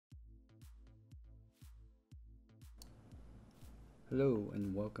Hello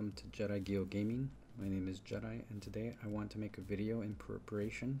and welcome to Jedi Geo Gaming. My name is Jedi and today I want to make a video in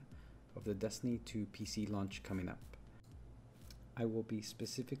preparation of the Destiny 2 PC launch coming up. I will be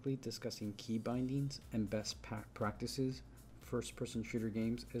specifically discussing key bindings and best practices first-person shooter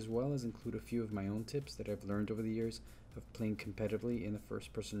games, as well as include a few of my own tips that I've learned over the years of playing competitively in the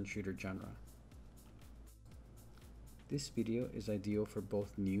first-person shooter genre. This video is ideal for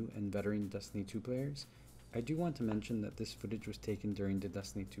both new and veteran Destiny 2 players. I do want to mention that this footage was taken during the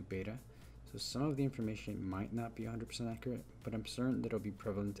Destiny 2 beta, so some of the information might not be 100% accurate, but I'm certain that it'll be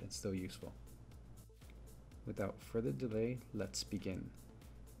prevalent and still useful. Without further delay, let's begin.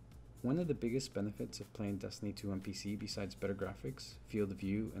 One of the biggest benefits of playing Destiny 2 on PC, besides better graphics, field of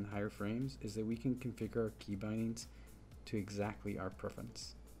view, and higher frames, is that we can configure our key bindings to exactly our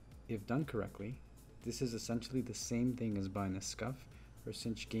preference. If done correctly, this is essentially the same thing as buying a SCUF or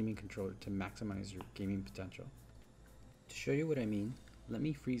cinch gaming controller to maximize your gaming potential. To show you what I mean, let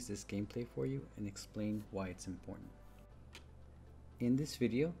me freeze this gameplay for you and explain why it's important. In this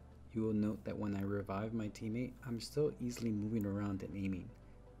video, you will note that when I revive my teammate, I'm still easily moving around and aiming.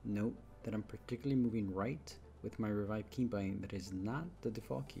 Note that I'm particularly moving right with my revive key binding that is not the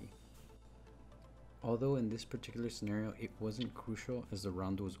default key. Although in this particular scenario it wasn't crucial as the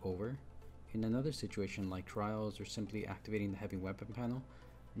round was over, in another situation like trials or simply activating the heavy weapon panel,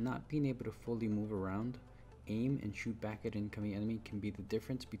 not being able to fully move around, aim and shoot back at an incoming enemy can be the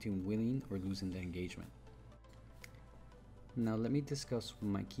difference between winning or losing the engagement. Now let me discuss what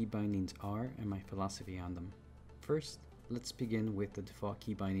my key bindings are and my philosophy on them. First, let's begin with the default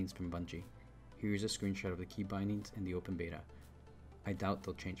key bindings from Bungie. Here's a screenshot of the key bindings in the open beta. I doubt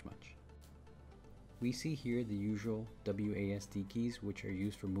they'll change much. We see here the usual WASD keys, which are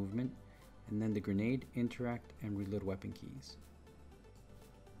used for movement, and then the grenade, interact, and reload weapon keys.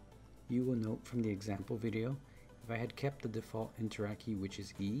 You will note from the example video, if I had kept the default interact key, which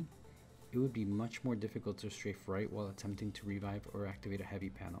is E, it would be much more difficult to strafe right while attempting to revive or activate a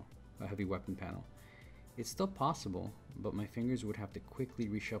heavy weapon panel. It's still possible, but my fingers would have to quickly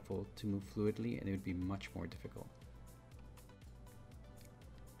reshuffle to move fluidly and it would be much more difficult.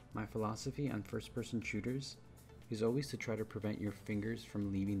 My philosophy on first-person shooters is always to try to prevent your fingers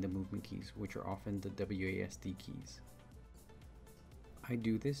from leaving the movement keys, which are often the WASD keys. I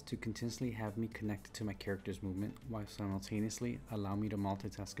do this to continuously have me connected to my character's movement while simultaneously allow me to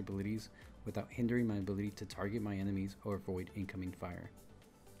multitask abilities without hindering my ability to target my enemies or avoid incoming fire.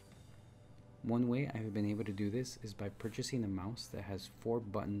 One way I have been able to do this is by purchasing a mouse that has 4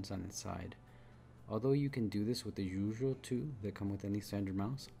 buttons on its side. Although you can do this with the usual 2 that come with any standard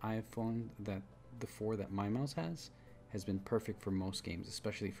mouse, I have found that the 4 that my mouse has been perfect for most games,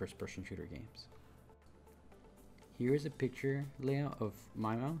 especially first-person shooter games. Here is a picture layout of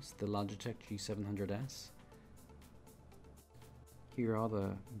my mouse, the Logitech G700S. Here are all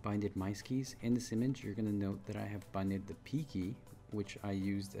the binded mice keys. In this image, you're going to note that I have binded the P key, which I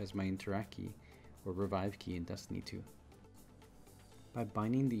used as my interact key or revive key in Destiny 2. By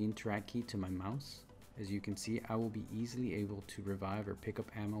binding the interact key to my mouse, as you can see, I will be easily able to revive or pick up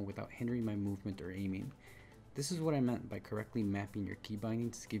ammo without hindering my movement or aiming. This is what I meant by correctly mapping your key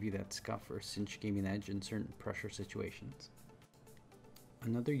bindings to give you that scuff or cinch gaming edge in certain pressure situations.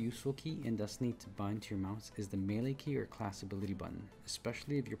 Another useful key in Destiny to bind to your mouse is the melee key or class ability button,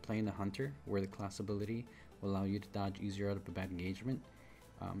 especially if you're playing a hunter where the class ability will allow you to dodge easier out of a bad engagement.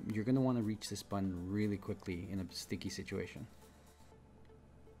 You're going to want to reach this button really quickly in a sticky situation.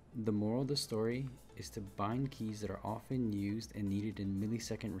 The moral of the story is to bind keys that are often used and needed in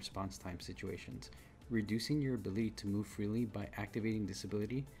millisecond response time situations. Reducing your ability to move freely by activating this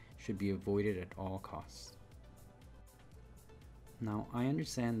ability should be avoided at all costs. Now, I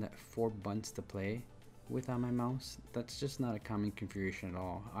understand that 4 buttons to play with on my mouse, that's just not a common configuration at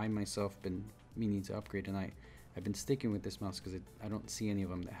all. I myself have been meaning to upgrade and I've been sticking with this mouse because I don't see any of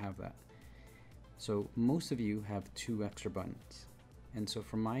them that have that. So most of you have 2 extra buttons. And so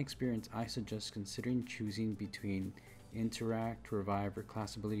from my experience, I suggest considering choosing between interact, revive, or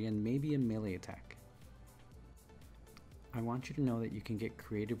class ability, and maybe a melee attack. I want you to know that you can get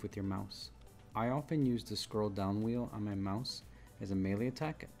creative with your mouse. I often use the scroll down wheel on my mouse as a melee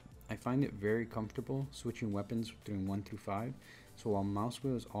attack. I find it very comfortable switching weapons between 1 through 5, so while mouse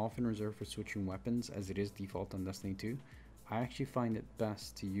wheel is often reserved for switching weapons as it is default on Destiny 2, I actually find it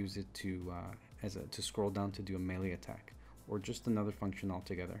best to use it to scroll down to do a melee attack, or just another function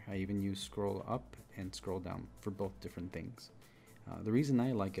altogether. I even use scroll up and scroll down for both different things. The reason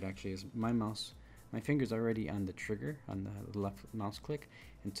I like it actually is my finger's already on the trigger, on the left mouse click,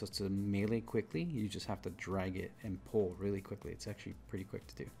 and so to melee quickly, you just have to drag it and pull really quickly. It's actually pretty quick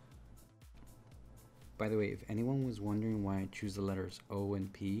to do. By the way, if anyone was wondering why I choose the letters O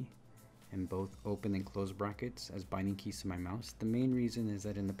and P and both open and close brackets as binding keys to my mouse, the main reason is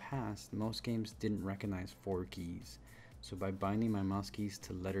that in the past, most games didn't recognize 4 keys. So by binding my mouse keys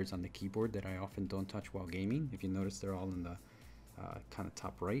to letters on the keyboard that I often don't touch while gaming, if you notice they're all in the kind of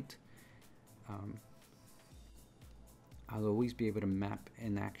top right, I'll always be able to map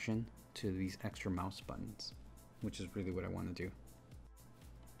an action to these extra mouse buttons, which is really what I want to do.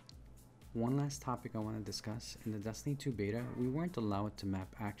 One last topic I want to discuss: in the Destiny 2 beta, we weren't allowed to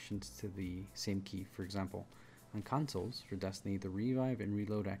map actions to the same key. For example, on consoles for Destiny, the revive and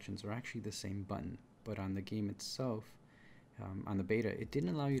reload actions are actually the same button, but on the game itself, on the beta, it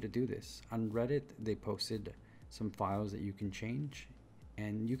didn't allow you to do this. On Reddit, they posted some files that you can change,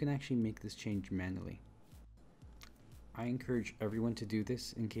 and you can actually make this change manually. I encourage everyone to do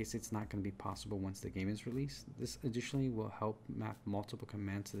this in case it's not going to be possible once the game is released. This additionally will help map multiple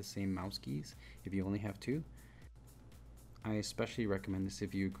commands to the same mouse keys if you only have 2. I especially recommend this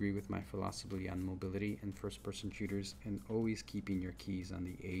if you agree with my philosophy on mobility and first-person shooters and always keeping your keys on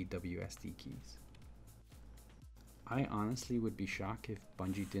the WASD keys. I honestly would be shocked if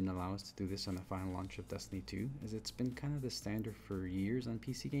Bungie didn't allow us to do this on the final launch of Destiny 2, as it's been kind of the standard for years on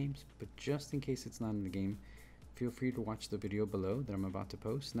PC games, but just in case it's not in the game, feel free to watch the video below that I'm about to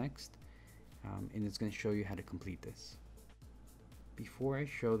post next, and it's going to show you how to complete this. Before I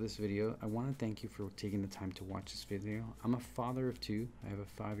show this video, I want to thank you for taking the time to watch this video. I'm a father of 2. I have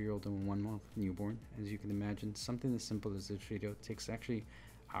a 5-year-old and a 1-month newborn. As you can imagine, something as simple as this video takes actually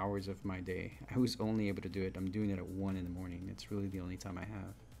hours of my day. I was only able to do it. I'm doing it at 1 in the morning. It's really the only time I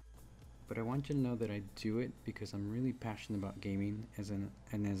have. But I want you to know that I do it because I'm really passionate about gaming, as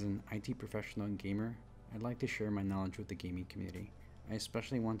an IT professional and gamer. I'd like to share my knowledge with the gaming community. I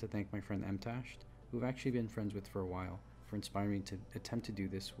especially want to thank my friend Mtashed, who I've actually been friends with for a while, for inspiring me to attempt to do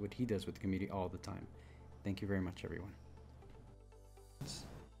this, what he does with the community all the time. Thank you very much, everyone.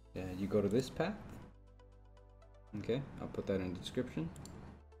 You go to this path. Okay, I'll put that in the description.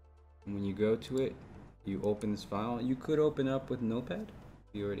 And when you go to it, you open this file. You could open up with Notepad.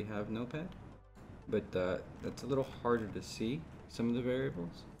 You already have Notepad, but that's a little harder to see some of the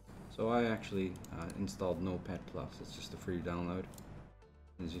variables. So I actually installed Notepad Plus. It's just a free download.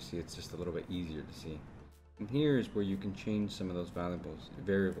 As you see, it's just a little bit easier to see. And here is where you can change some of those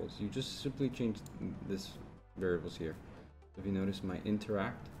variables. You just simply change this variables here. If you notice, my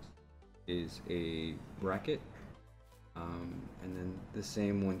interact is a bracket, and then the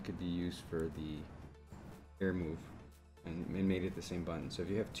same one could be used for the air move, and made it the same button. So if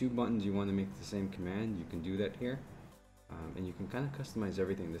you have 2 buttons you want to make the same command, you can do that here. And you can kind of customize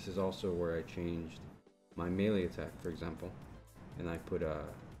everything. This is also where I changed my melee attack, for example, and I put a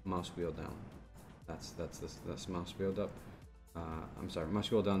mouse wheel down. That's mouse wheel up. I'm sorry, mouse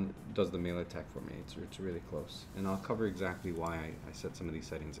wheel down does the melee attack for me. It's really close, and I'll cover exactly why I set some of these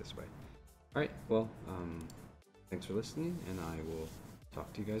settings this way. All right, well, thanks for listening, and I will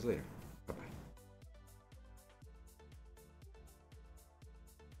talk to you guys later.